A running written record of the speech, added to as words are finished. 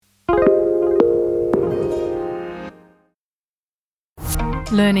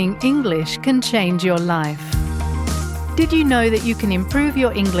Learning English can change your life. Did you know that you can improve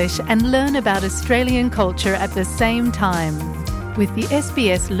your English and learn about Australian culture at the same time? With the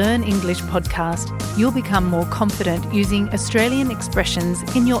SBS Learn English podcast, you'll become more confident using Australian expressions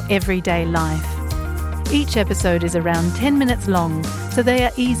in your everyday life. Each episode is around 10 minutes long, so they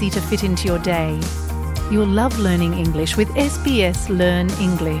are easy to fit into your day. You'll love learning English with SBS Learn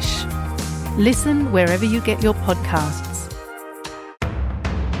English. Listen wherever you get your podcasts.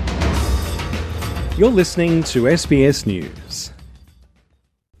 You're listening to SBS News.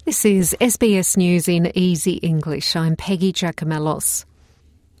 This is SBS News in Easy English. I'm Peggy Giacomellos.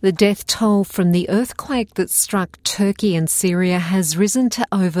 The death toll from the earthquake that struck Turkey and Syria has risen to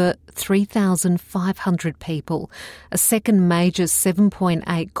over 3,500 people. A second major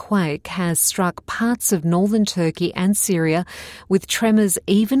 7.8 quake has struck parts of northern Turkey and Syria, with tremors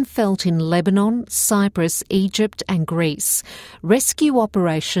even felt in Lebanon, Cyprus, Egypt and Greece. Rescue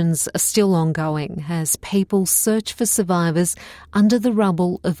operations are still ongoing as people search for survivors under the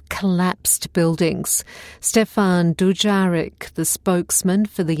rubble of collapsed buildings. Stefan Dujarric, the spokesman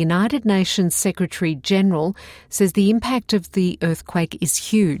for the United Nations Secretary-General, says the impact of the earthquake is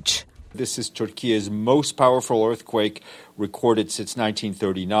huge. This is Turkey's most powerful earthquake recorded since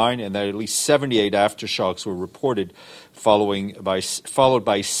 1939, and that at least 78 aftershocks were reported, followed by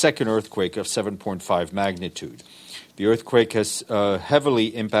a second earthquake of 7.5 magnitude. The earthquake has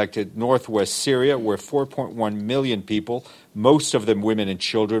heavily impacted northwest Syria, where 4.1 million people, most of them women and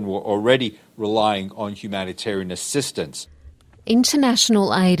children, were already relying on humanitarian assistance.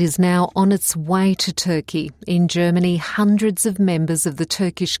 International aid is now on its way to Turkey. In Germany, hundreds of members of the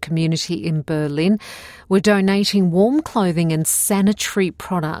Turkish community in Berlin were donating warm clothing and sanitary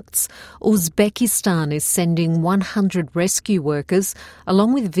products. Uzbekistan is sending 100 rescue workers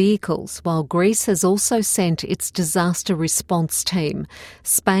along with vehicles, while Greece has also sent its disaster response team.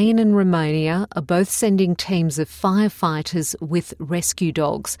 Spain and Romania are both sending teams of firefighters with rescue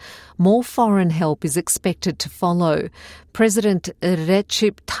dogs. More foreign help is expected to follow. President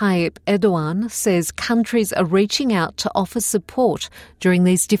Recep Tayyip Erdogan says countries are reaching out to offer support during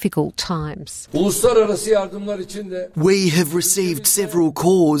these difficult times. We have received several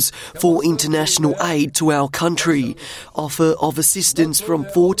calls for international aid to our country. Offer of assistance from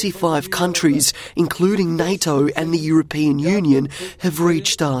 45 countries, including NATO and the European Union, have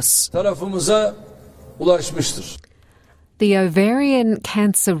reached us. The Ovarian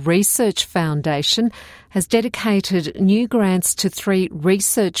Cancer Research Foundation has dedicated new grants to 3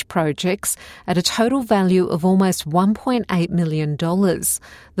 research projects at a total value of almost $1.8 million.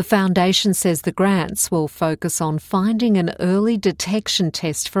 The foundation says the grants will focus on finding an early detection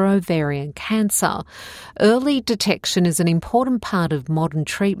test for ovarian cancer. Early detection is an important part of modern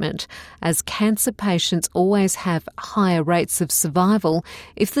treatment, as cancer patients always have higher rates of survival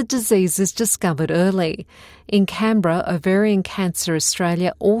if the disease is discovered early. In Canberra, Ovarian Cancer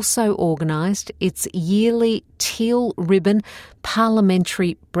Australia also organised its yearly teal ribbon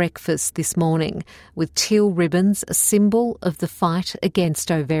parliamentary breakfast this morning, with teal ribbons a symbol of the fight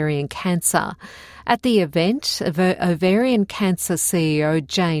against ovarian cancer. At the event, Ovarian Cancer CEO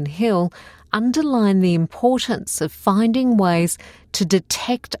Jane Hill underlined the importance of finding ways to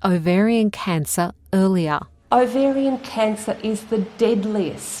detect ovarian cancer earlier. Ovarian cancer is the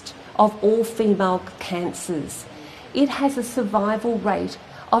deadliest of all female cancers. It has a survival rate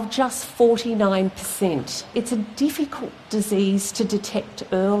of just 49%. It's a difficult disease to detect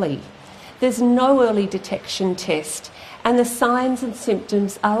early. There's no early detection test, and the signs and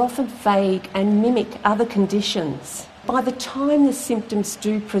symptoms are often vague and mimic other conditions. By the time the symptoms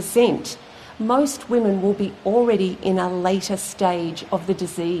do present, most women will be already in a later stage of the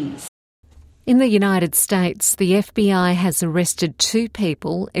disease. In the United States, the FBI has arrested 2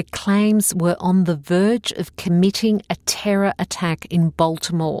 people it claims were on the verge of committing a terror attack in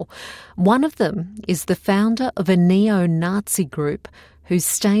Baltimore. One of them is the founder of a neo-Nazi group whose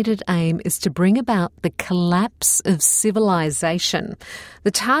stated aim is to bring about the collapse of civilization.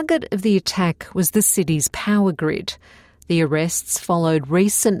 The target of the attack was the city's power grid. The arrests followed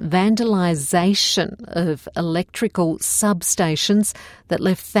recent vandalisation of electrical substations that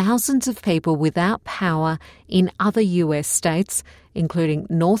left thousands of people without power in other US states, including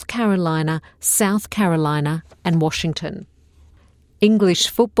North Carolina, South Carolina and Washington. English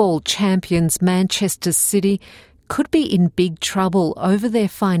football champions Manchester City could be in big trouble over their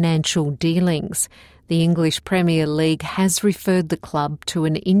financial dealings. The English Premier League has referred the club to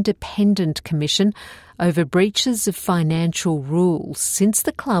an independent commission over breaches of financial rules since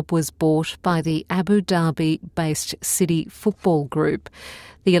the club was bought by the Abu Dhabi-based City Football Group.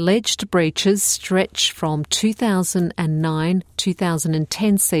 The alleged breaches stretch from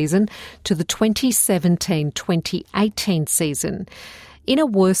 2009-2010 season to the 2017-2018 season. In a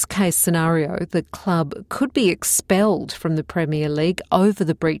worst-case scenario, the club could be expelled from the Premier League over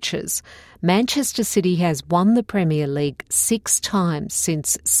the breaches. Manchester City has won the Premier League 6 times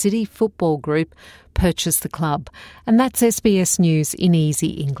since City Football Group purchased the club. And that's SBS News in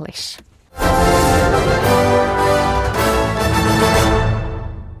Easy English.